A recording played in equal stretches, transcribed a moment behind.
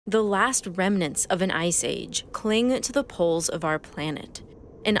the last remnants of an ice age cling to the poles of our planet.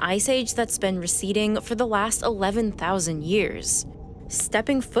 An ice age that's been receding for the last 11,000 years.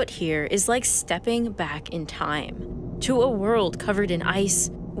 Stepping foot here is like stepping back in time, to a world covered in ice,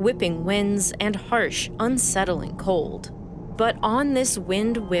 whipping winds, and harsh, unsettling cold. But on this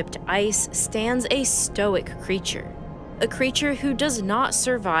wind-whipped ice stands a stoic creature. A creature who does not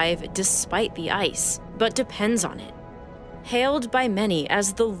survive despite the ice, but depends on it. Hailed by many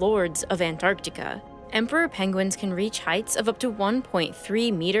as the Lords of Antarctica, emperor penguins can reach heights of up to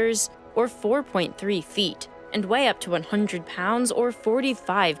 1.3 meters or 4.3 feet and weigh up to 100 pounds or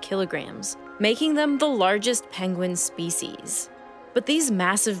 45 kilograms, making them the largest penguin species. But these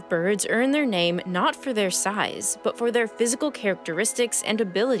massive birds earn their name not for their size, but for their physical characteristics and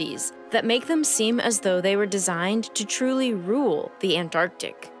abilities that make them seem as though they were designed to truly rule the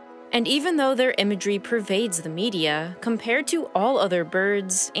Antarctic. And even though their imagery pervades the media, compared to all other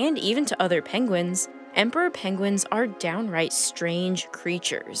birds, and even to other penguins, emperor penguins are downright strange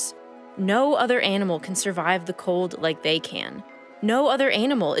creatures. No other animal can survive the cold like they can. No other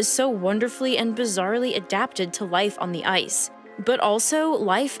animal is so wonderfully and bizarrely adapted to life on the ice, but also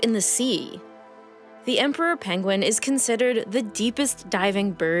life in the sea. The emperor penguin is considered the deepest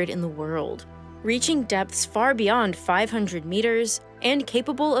diving bird in the world, reaching depths far beyond 500 meters and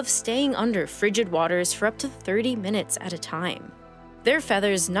capable of staying under frigid waters for up to 30 minutes at a time. Their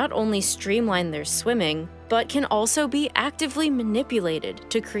feathers not only streamline their swimming, but can also be actively manipulated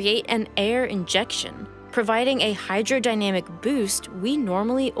to create an air injection, providing a hydrodynamic boost we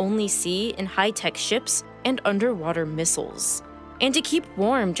normally only see in high-tech ships and underwater missiles. And to keep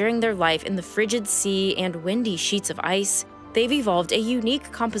warm during their life in the frigid sea and windy sheets of ice, they've evolved a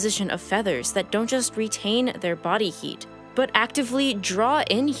unique composition of feathers that don't just retain their body heat, but actively draw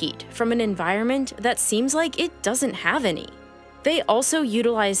in heat from an environment that seems like it doesn't have any. They also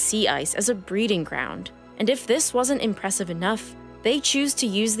utilize sea ice as a breeding ground, and if this wasn't impressive enough, they choose to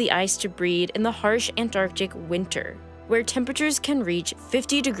use the ice to breed in the harsh Antarctic winter, where temperatures can reach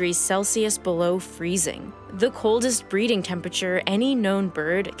 50 degrees Celsius below freezing, the coldest breeding temperature any known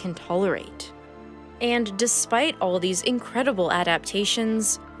bird can tolerate. And despite all these incredible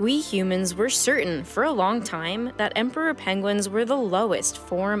adaptations, we humans were certain for a long time that emperor penguins were the lowest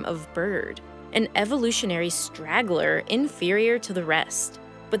form of bird, an evolutionary straggler inferior to the rest.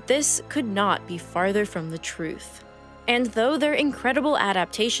 But this could not be farther from the truth. And though their incredible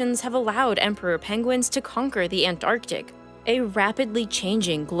adaptations have allowed emperor penguins to conquer the Antarctic, a rapidly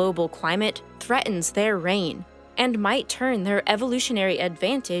changing global climate threatens their reign and might turn their evolutionary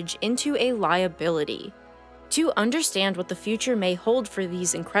advantage into a liability. To understand what the future may hold for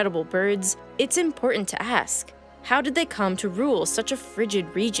these incredible birds, it's important to ask, how did they come to rule such a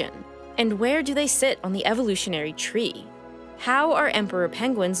frigid region? And where do they sit on the evolutionary tree? How are emperor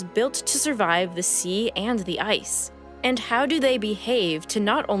penguins built to survive the sea and the ice? And how do they behave to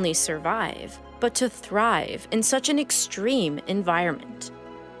not only survive, but to thrive in such an extreme environment?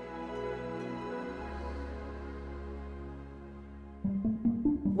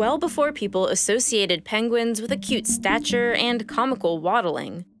 Well before people associated penguins with a cute stature and comical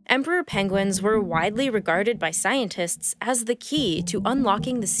waddling, emperor penguins were widely regarded by scientists as the key to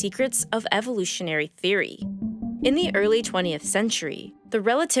unlocking the secrets of evolutionary theory. In the early 20th century, the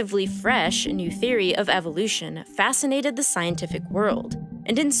relatively fresh new theory of evolution fascinated the scientific world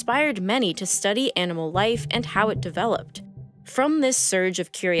and inspired many to study animal life and how it developed. From this surge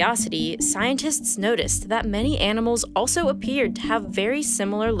of curiosity, scientists noticed that many animals also appeared to have very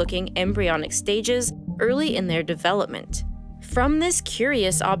similar-looking embryonic stages early in their development. From this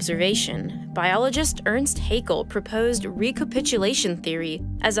curious observation, biologist Ernst Haeckel proposed recapitulation theory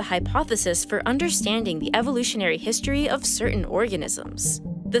as a hypothesis for understanding the evolutionary history of certain organisms.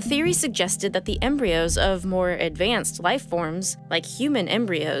 The theory suggested that the embryos of more advanced life forms, like human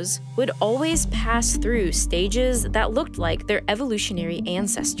embryos, would always pass through stages that looked like their evolutionary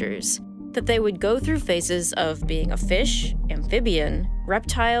ancestors. That they would go through phases of being a fish, amphibian,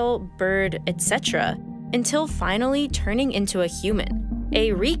 reptile, bird, etc., until finally turning into a human,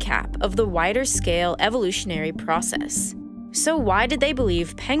 a recap of the wider-scale evolutionary process. So why did they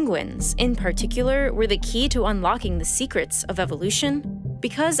believe penguins, in particular, were the key to unlocking the secrets of evolution?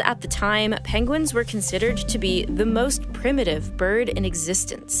 Because at the time, penguins were considered to be the most primitive bird in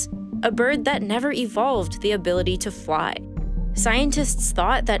existence, a bird that never evolved the ability to fly. Scientists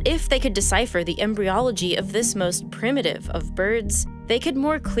thought that if they could decipher the embryology of this most primitive of birds, they could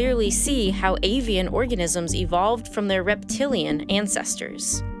more clearly see how avian organisms evolved from their reptilian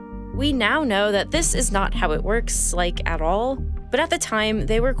ancestors. We now know that this is not how it works, at all, but at the time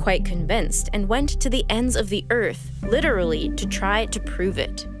they were quite convinced and went to the ends of the earth, literally, to try to prove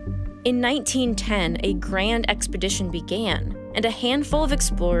it. In 1910, a grand expedition began, and a handful of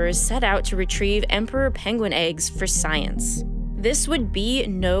explorers set out to retrieve emperor penguin eggs for science. This would be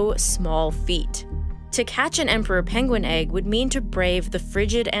no small feat. To catch an emperor penguin egg would mean to brave the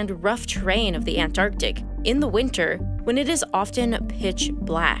frigid and rough terrain of the Antarctic in the winter when it is often pitch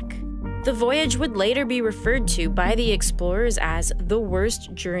black. The voyage would later be referred to by the explorers as the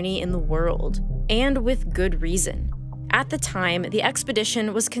worst journey in the world, and with good reason. At the time, the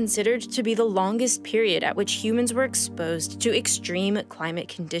expedition was considered to be the longest period at which humans were exposed to extreme climate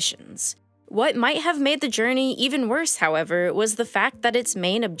conditions. What might have made the journey even worse, however, was the fact that its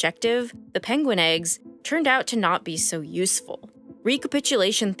main objective, the penguin eggs, turned out to not be so useful.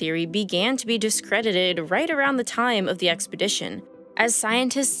 Recapitulation theory began to be discredited right around the time of the expedition, as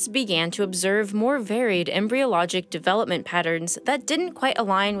scientists began to observe more varied embryologic development patterns that didn't quite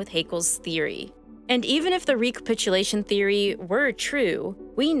align with Haeckel's theory. And even if the recapitulation theory were true,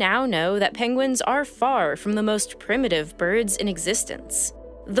 we now know that penguins are far from the most primitive birds in existence.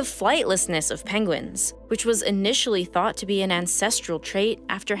 The flightlessness of penguins, which was initially thought to be an ancestral trait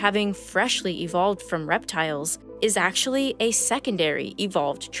after having freshly evolved from reptiles, is actually a secondary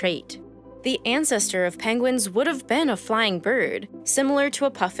evolved trait. The ancestor of penguins would have been a flying bird, similar to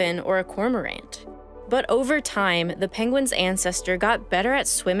a puffin or a cormorant. But over time, the penguin's ancestor got better at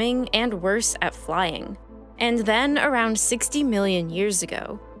swimming and worse at flying. And then, around 60 million years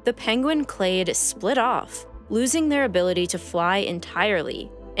ago, the penguin clade split off, losing their ability to fly entirely,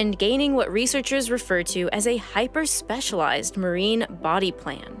 and gaining what researchers refer to as a hyper-specialized marine body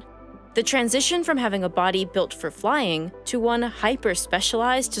plan. The transition from having a body built for flying to one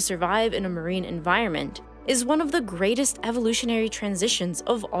hyper-specialized to survive in a marine environment is one of the greatest evolutionary transitions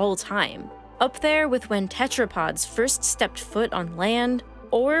of all time, up there with when tetrapods first stepped foot on land,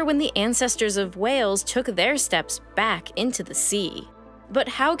 or when the ancestors of whales took their steps back into the sea. But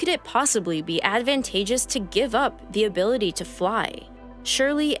how could it possibly be advantageous to give up the ability to fly?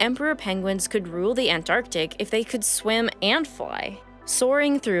 Surely emperor penguins could rule the Antarctic if they could swim and fly,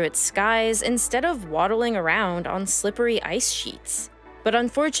 soaring through its skies instead of waddling around on slippery ice sheets. But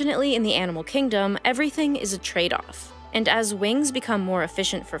unfortunately, in the animal kingdom, everything is a trade-off. And as wings become more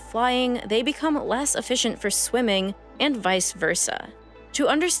efficient for flying, they become less efficient for swimming, and vice versa. To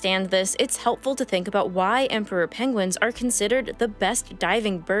understand this, it's helpful to think about why emperor penguins are considered the best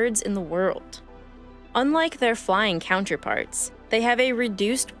diving birds in the world. Unlike their flying counterparts, they have a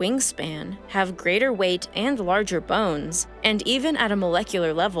reduced wingspan, have greater weight and larger bones, and even at a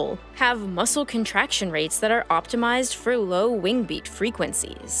molecular level, have muscle contraction rates that are optimized for low wing beat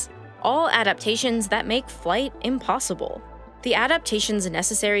frequencies. All adaptations that make flight impossible. The adaptations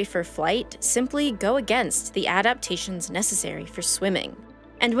necessary for flight simply go against the adaptations necessary for swimming.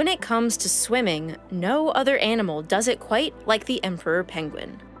 And when it comes to swimming, no other animal does it quite like the emperor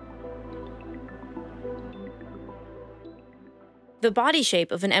penguin. The body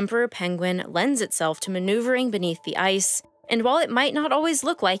shape of an emperor penguin lends itself to maneuvering beneath the ice, and while it might not always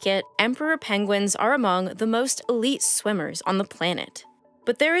look like it, emperor penguins are among the most elite swimmers on the planet.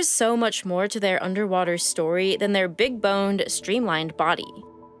 But there is so much more to their underwater story than their big-boned, streamlined body.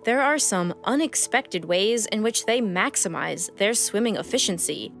 There are some unexpected ways in which they maximize their swimming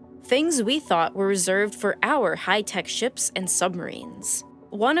efficiency, things we thought were reserved for our high-tech ships and submarines.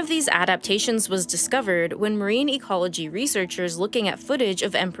 One of these adaptations was discovered when marine ecology researchers looking at footage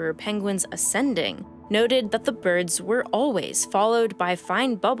of emperor penguins ascending noted that the birds were always followed by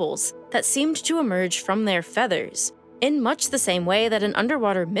fine bubbles that seemed to emerge from their feathers, in much the same way that an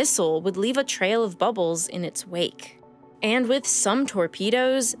underwater missile would leave a trail of bubbles in its wake. And with some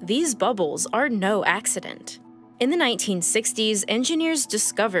torpedoes, these bubbles are no accident. In the 1960s, engineers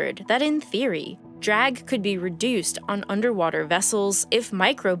discovered that in theory, drag could be reduced on underwater vessels if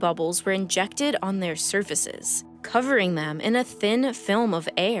microbubbles were injected on their surfaces, covering them in a thin film of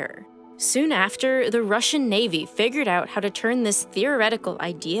air. Soon after, the Russian Navy figured out how to turn this theoretical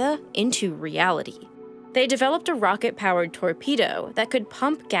idea into reality. They developed a rocket-powered torpedo that could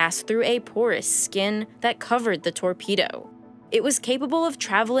pump gas through a porous skin that covered the torpedo. It was capable of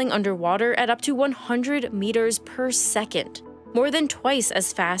traveling underwater at up to 100 meters per second, more than twice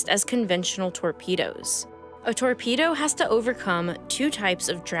as fast as conventional torpedoes. A torpedo has to overcome two types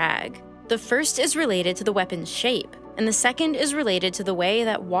of drag. The first is related to the weapon's shape, and the second is related to the way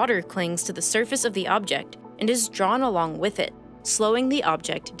that water clings to the surface of the object and is drawn along with it, slowing the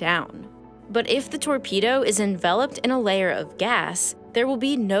object down. But if the torpedo is enveloped in a layer of gas, there will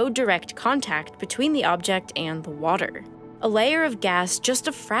be no direct contact between the object and the water. A layer of gas just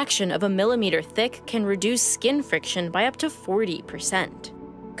a fraction of a millimeter thick can reduce skin friction by up to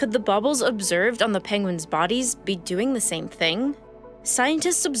 40%. Could the bubbles observed on the penguins' bodies be doing the same thing?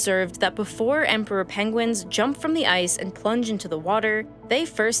 Scientists observed that before emperor penguins jump from the ice and plunge into the water, they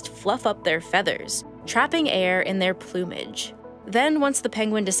first fluff up their feathers, trapping air in their plumage. Then, once the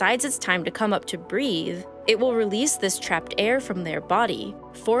penguin decides it's time to come up to breathe, it will release this trapped air from their body,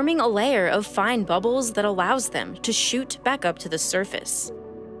 forming a layer of fine bubbles that allows them to shoot back up to the surface.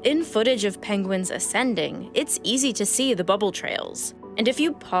 In footage of penguins ascending, it's easy to see the bubble trails, and if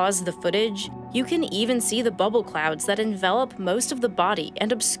you pause the footage, you can even see the bubble clouds that envelop most of the body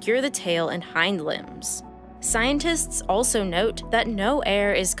and obscure the tail and hind limbs. Scientists also note that no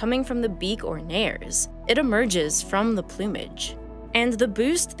air is coming from the beak or nares, it emerges from the plumage. And the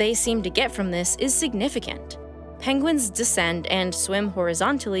boost they seem to get from this is significant. Penguins descend and swim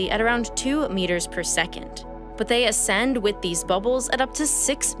horizontally at around 2 meters per second, but they ascend with these bubbles at up to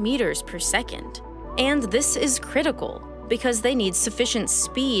 6 meters per second. And this is critical, because they need sufficient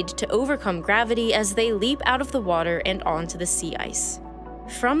speed to overcome gravity as they leap out of the water and onto the sea ice.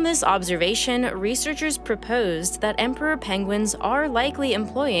 From this observation, researchers proposed that emperor penguins are likely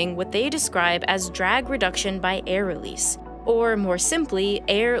employing what they describe as drag reduction by air release, or more simply,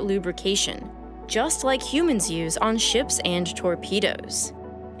 air lubrication, just like humans use on ships and torpedoes.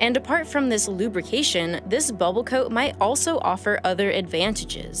 And apart from this lubrication, this bubble coat might also offer other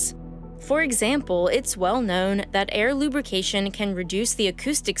advantages. For example, it's well known that air lubrication can reduce the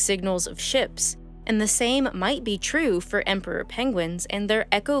acoustic signals of ships, and the same might be true for emperor penguins and their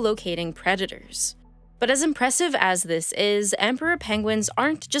echolocating predators. But as impressive as this is, emperor penguins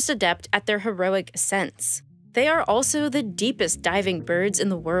aren't just adept at their heroic ascents. They are also the deepest diving birds in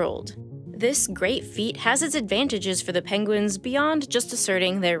the world. This great feat has its advantages for the penguins beyond just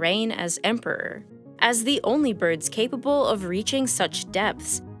asserting their reign as emperor. As the only birds capable of reaching such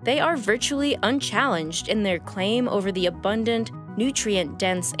depths, they are virtually unchallenged in their claim over the abundant,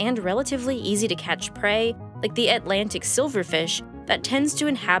 nutrient-dense, and relatively easy-to-catch prey, like the Atlantic silverfish, that tends to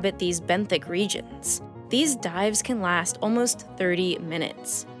inhabit these benthic regions. These dives can last almost 30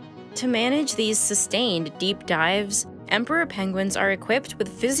 minutes. To manage these sustained deep dives, emperor penguins are equipped with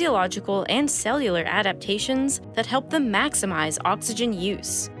physiological and cellular adaptations that help them maximize oxygen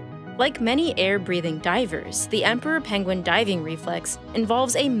use. Like many air-breathing divers, the emperor penguin diving reflex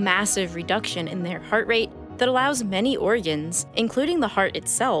involves a massive reduction in their heart rate that allows many organs, including the heart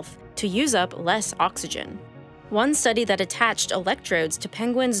itself, to use up less oxygen. One study that attached electrodes to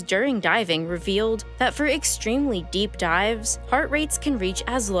penguins during diving revealed that for extremely deep dives, heart rates can reach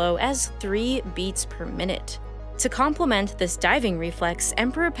as low as 3 beats per minute. To complement this diving reflex,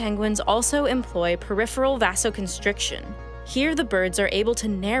 emperor penguins also employ peripheral vasoconstriction. Here, the birds are able to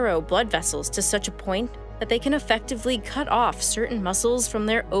narrow blood vessels to such a point that they can effectively cut off certain muscles from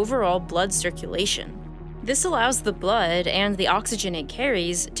their overall blood circulation. This allows the blood and the oxygen it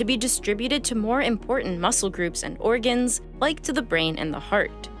carries to be distributed to more important muscle groups and organs, like to the brain and the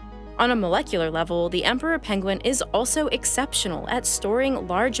heart. On a molecular level, the emperor penguin is also exceptional at storing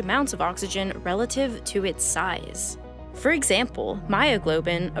large amounts of oxygen relative to its size. For example,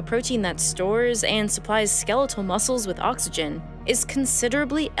 myoglobin, a protein that stores and supplies skeletal muscles with oxygen, is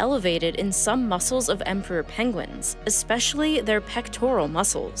considerably elevated in some muscles of emperor penguins, especially their pectoral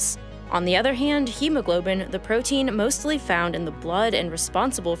muscles. On the other hand, hemoglobin, the protein mostly found in the blood and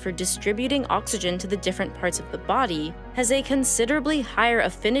responsible for distributing oxygen to the different parts of the body, has a considerably higher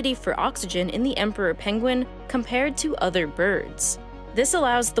affinity for oxygen in the emperor penguin compared to other birds. This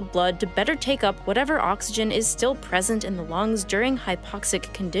allows the blood to better take up whatever oxygen is still present in the lungs during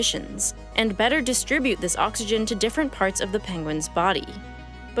hypoxic conditions, and better distribute this oxygen to different parts of the penguin's body.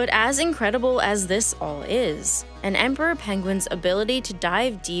 But as incredible as this all is, an emperor penguin's ability to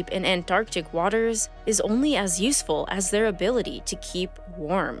dive deep in Antarctic waters is only as useful as their ability to keep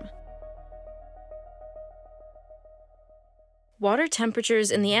warm. Water temperatures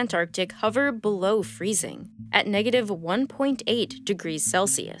in the Antarctic hover below freezing, at -1.8 degrees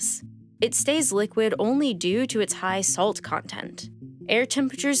Celsius. It stays liquid only due to its high salt content. Air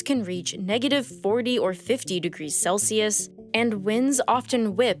temperatures can reach -40 or 50 degrees Celsius, and winds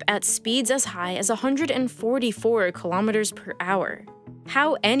often whip at speeds as high as 144 kilometers per hour.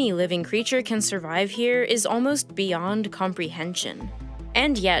 How any living creature can survive here is almost beyond comprehension.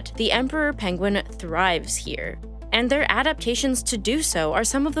 And yet, the emperor penguin thrives here, and their adaptations to do so are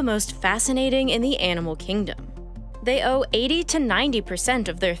some of the most fascinating in the animal kingdom. They owe 80 to 90%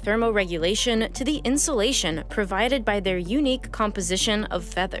 of their thermoregulation to the insulation provided by their unique composition of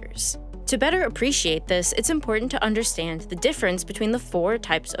feathers. To better appreciate this, it's important to understand the difference between the 4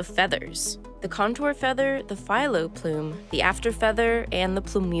 types of feathers: the contour feather, the phyloplume, the afterfeather, and the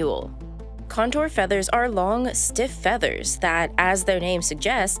plumule. Contour feathers are long, stiff feathers that, as their name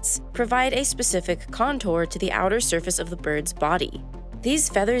suggests, provide a specific contour to the outer surface of the bird's body. These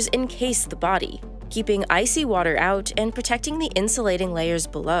feathers encase the body, keeping icy water out and protecting the insulating layers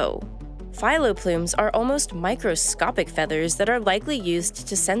below. Phyloplumes are almost microscopic feathers that are likely used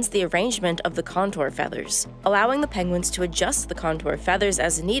to sense the arrangement of the contour feathers, allowing the penguins to adjust the contour feathers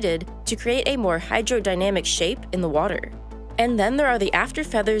as needed to create a more hydrodynamic shape in the water. And then there are the after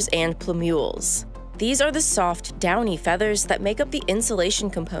feathers and plumules. These are the soft, downy feathers that make up the insulation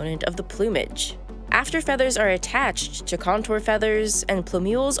component of the plumage. After feathers are attached to contour feathers, and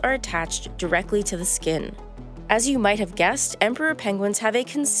plumules are attached directly to the skin. As you might have guessed, emperor penguins have a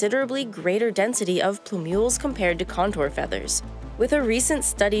considerably greater density of plumules compared to contour feathers, with a recent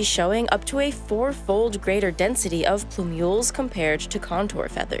study showing up to a 4-fold greater density of plumules compared to contour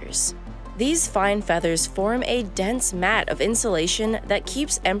feathers. These fine feathers form a dense mat of insulation that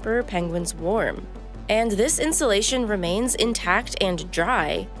keeps emperor penguins warm. And this insulation remains intact and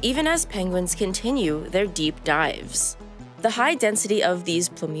dry, even as penguins continue their deep dives. The high density of these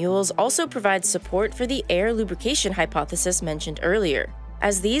plumules also provides support for the air lubrication hypothesis mentioned earlier,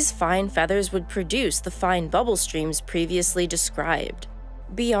 as these fine feathers would produce the fine bubble streams previously described.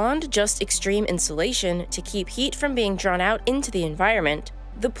 Beyond just extreme insulation to keep heat from being drawn out into the environment,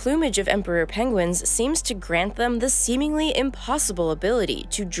 the plumage of emperor penguins seems to grant them the seemingly impossible ability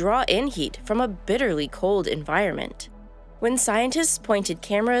to draw in heat from a bitterly cold environment. When scientists pointed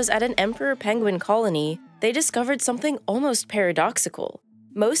cameras at an emperor penguin colony, they discovered something almost paradoxical.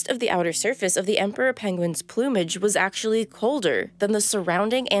 Most of the outer surface of the emperor penguin's plumage was actually colder than the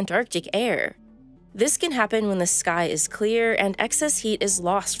surrounding Antarctic air. This can happen when the sky is clear and excess heat is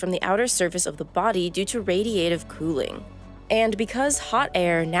lost from the outer surface of the body due to radiative cooling. And because hot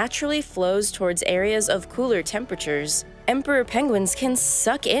air naturally flows towards areas of cooler temperatures, emperor penguins can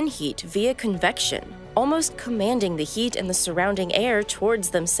suck in heat via convection, almost commanding the heat in the surrounding air towards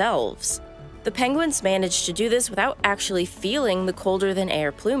themselves. The penguins manage to do this without actually feeling the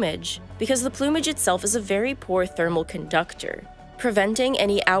colder-than-air plumage, because the plumage itself is a very poor thermal conductor, preventing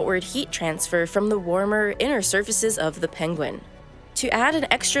any outward heat transfer from the warmer inner surfaces of the penguin. To add an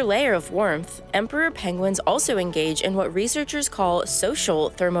extra layer of warmth, emperor penguins also engage in what researchers call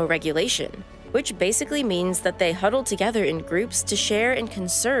social thermoregulation, which basically means that they huddle together in groups to share and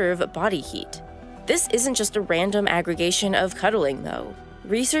conserve body heat. This isn't just a random aggregation of cuddling, though.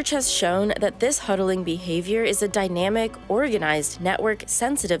 Research has shown that this huddling behavior is a dynamic, organized network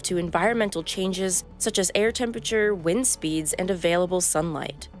sensitive to environmental changes such as air temperature, wind speeds, and available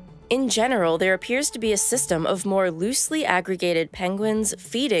sunlight. In general, there appears to be a system of more loosely aggregated penguins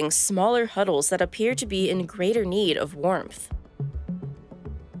feeding smaller huddles that appear to be in greater need of warmth.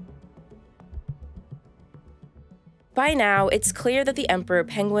 By now, it's clear that the emperor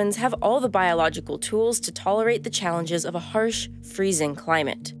penguins have all the biological tools to tolerate the challenges of a harsh, freezing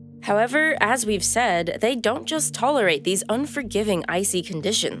climate. However, as we've said, they don't just tolerate these unforgiving icy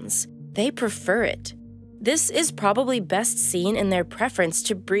conditions, they prefer it. This is probably best seen in their preference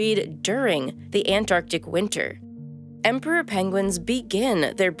to breed during the Antarctic winter. Emperor penguins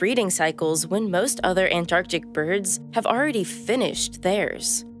begin their breeding cycles when most other Antarctic birds have already finished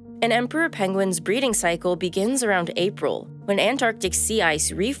theirs. An emperor penguin's breeding cycle begins around April, when Antarctic sea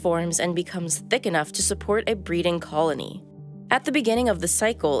ice reforms and becomes thick enough to support a breeding colony. At the beginning of the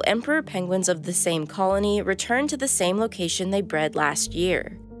cycle, emperor penguins of the same colony return to the same location they bred last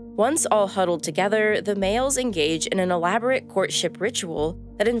year. Once all huddled together, the males engage in an elaborate courtship ritual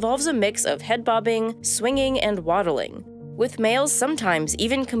that involves a mix of head bobbing, swinging, and waddling, with males sometimes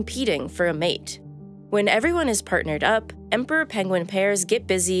even competing for a mate. When everyone is partnered up, emperor penguin pairs get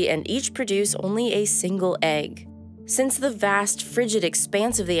busy and each produce only a single egg. Since the vast, frigid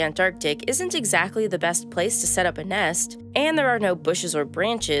expanse of the Antarctic isn't exactly the best place to set up a nest, and there are no bushes or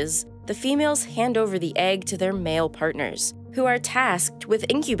branches, the females hand over the egg to their male partners, who are tasked with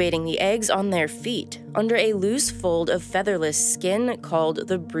incubating the eggs on their feet under a loose fold of featherless skin called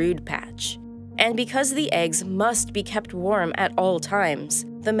the brood patch. And because the eggs must be kept warm at all times,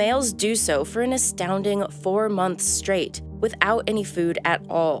 the males do so for an astounding 4 months straight, without any food at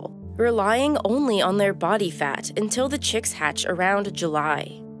all, relying only on their body fat until the chicks hatch around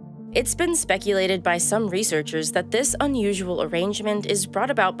July. It's been speculated by some researchers that this unusual arrangement is brought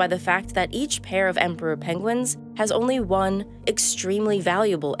about by the fact that each pair of emperor penguins has only one extremely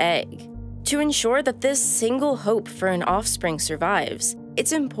valuable egg. To ensure that this single hope for an offspring survives,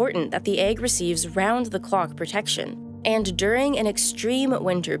 it's important that the egg receives round-the-clock protection, and during an extreme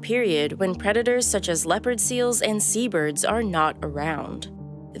winter period when predators such as leopard seals and seabirds are not around.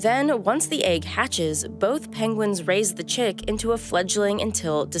 Then, once the egg hatches, both penguins raise the chick into a fledgling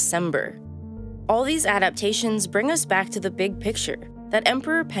until December. All these adaptations bring us back to the big picture, that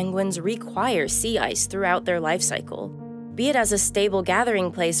emperor penguins require sea ice throughout their life cycle, be it as a stable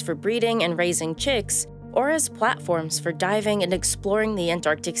gathering place for breeding and raising chicks, or as platforms for diving and exploring the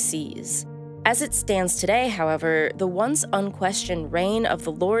Antarctic seas. As it stands today, however, the once unquestioned reign of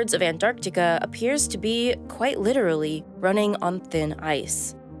the Lords of Antarctica appears to be, quite literally, running on thin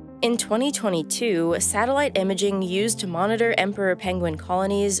ice. In 2022, satellite imaging used to monitor emperor penguin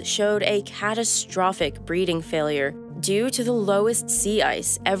colonies showed a catastrophic breeding failure due to the lowest sea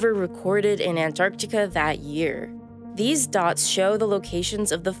ice ever recorded in Antarctica that year. These dots show the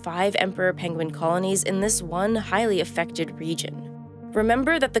locations of the 5 emperor penguin colonies in this one highly affected region.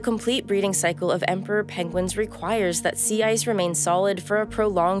 Remember that the complete breeding cycle of emperor penguins requires that sea ice remain solid for a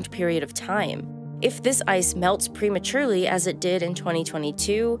prolonged period of time. If this ice melts prematurely as it did in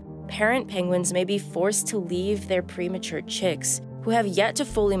 2022, parent penguins may be forced to leave their premature chicks, who have yet to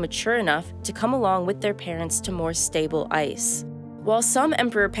fully mature enough to come along with their parents to more stable ice. While some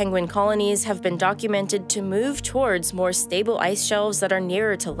emperor penguin colonies have been documented to move towards more stable ice shelves that are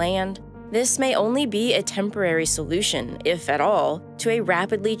nearer to land, this may only be a temporary solution, if at all, to a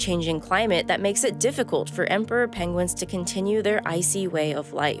rapidly changing climate that makes it difficult for emperor penguins to continue their icy way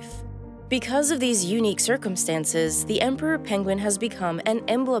of life. Because of these unique circumstances, the emperor penguin has become an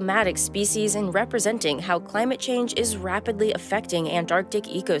emblematic species in representing how climate change is rapidly affecting Antarctic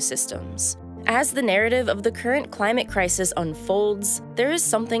ecosystems. As the narrative of the current climate crisis unfolds, there is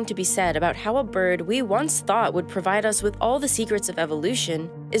something to be said about how a bird we once thought would provide us with all the secrets of evolution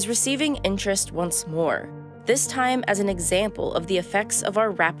is receiving interest once more, this time as an example of the effects of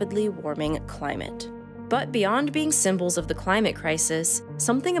our rapidly warming climate. But beyond being symbols of the climate crisis,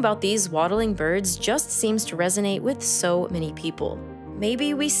 something about these waddling birds just seems to resonate with so many people.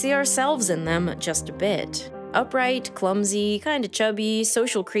 Maybe we see ourselves in them just a bit. Upright, clumsy, kinda chubby,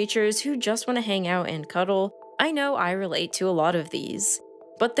 social creatures who just want to hang out and cuddle. I know I relate to a lot of these.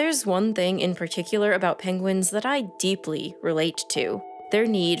 But there's one thing in particular about penguins that I deeply relate to: their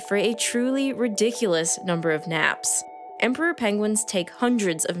need for a truly ridiculous number of naps. Emperor penguins take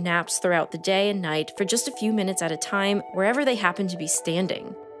hundreds of naps throughout the day and night for just a few minutes at a time, wherever they happen to be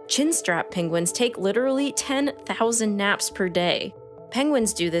standing. Chinstrap penguins take literally 10,000 naps per day.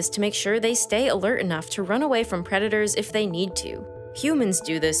 Penguins do this to make sure they stay alert enough to run away from predators if they need to. Humans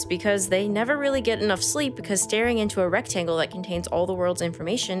do this because they never really get enough sleep, because staring into a rectangle that contains all the world's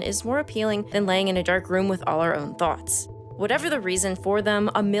information is more appealing than laying in a dark room with all our own thoughts. Whatever the reason for them,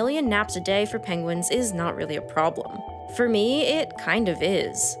 1,000,000 naps a day for penguins is not really a problem. For me, it kind of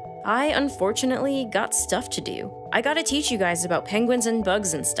is. I unfortunately got stuff to do. I gotta teach you guys about penguins and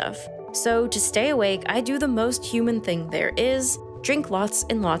bugs and stuff. So to stay awake, I do the most human thing there is: drink lots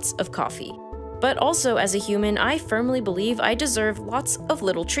and lots of coffee. But also, as a human, I firmly believe I deserve lots of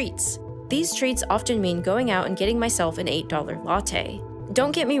little treats. These treats often mean going out and getting myself an $8 latte.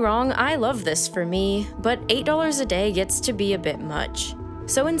 Don't get me wrong, I love this for me, but $8 a day gets to be a bit much.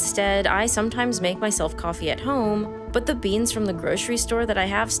 So instead, I sometimes make myself coffee at home, but the beans from the grocery store that I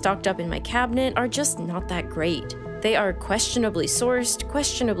have stocked up in my cabinet are just not that great. They are questionably sourced,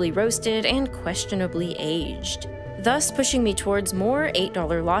 questionably roasted, and questionably aged, thus pushing me towards more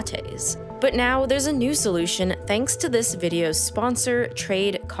 $8 lattes. But now there's a new solution thanks to this video's sponsor,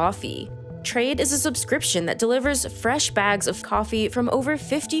 Trade Coffee. Trade is a subscription that delivers fresh bags of coffee from over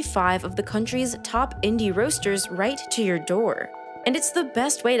 55 of the country's top indie roasters right to your door. And it's the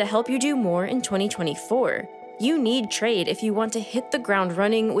best way to help you do more in 2024. You need Trade if you want to hit the ground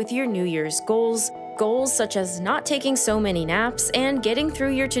running with your New Year's goals such as not taking so many naps and getting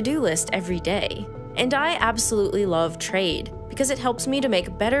through your to-do list every day. And I absolutely love Trade because it helps me to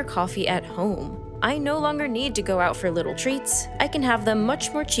make better coffee at home. I no longer need to go out for little treats. I can have them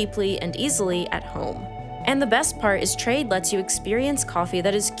much more cheaply and easily at home. And the best part is Trade lets you experience coffee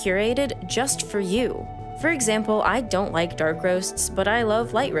that is curated just for you. For example, I don't like dark roasts, but I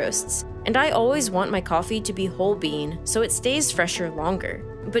love light roasts. And I always want my coffee to be whole bean, so it stays fresher longer.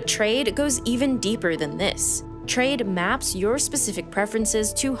 But Trade goes even deeper than this. Trade maps your specific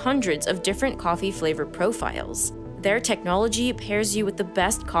preferences to hundreds of different coffee flavor profiles. Their technology pairs you with the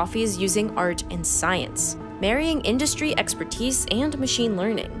best coffees using art and science, marrying industry expertise and machine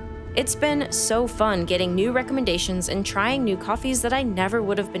learning. It's been so fun getting new recommendations and trying new coffees that I never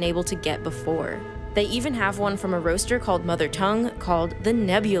would have been able to get before. They even have one from a roaster called Mother Tongue called the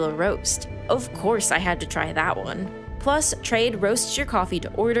Nebula Roast. Of course I had to try that one. Plus, Trade roasts your coffee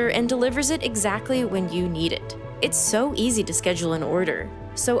to order and delivers it exactly when you need it. It's so easy to schedule an order.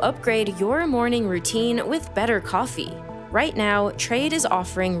 So upgrade your morning routine with better coffee. Right now, Trade is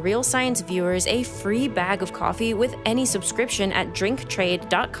offering Real Science viewers a free bag of coffee with any subscription at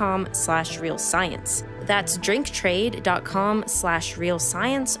drinktrade.com/realscience. That's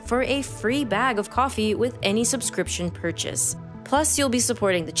drinktrade.com/realscience for a free bag of coffee with any subscription purchase. Plus, you'll be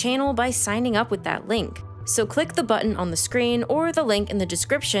supporting the channel by signing up with that link. So click the button on the screen or the link in the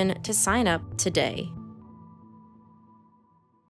description to sign up today.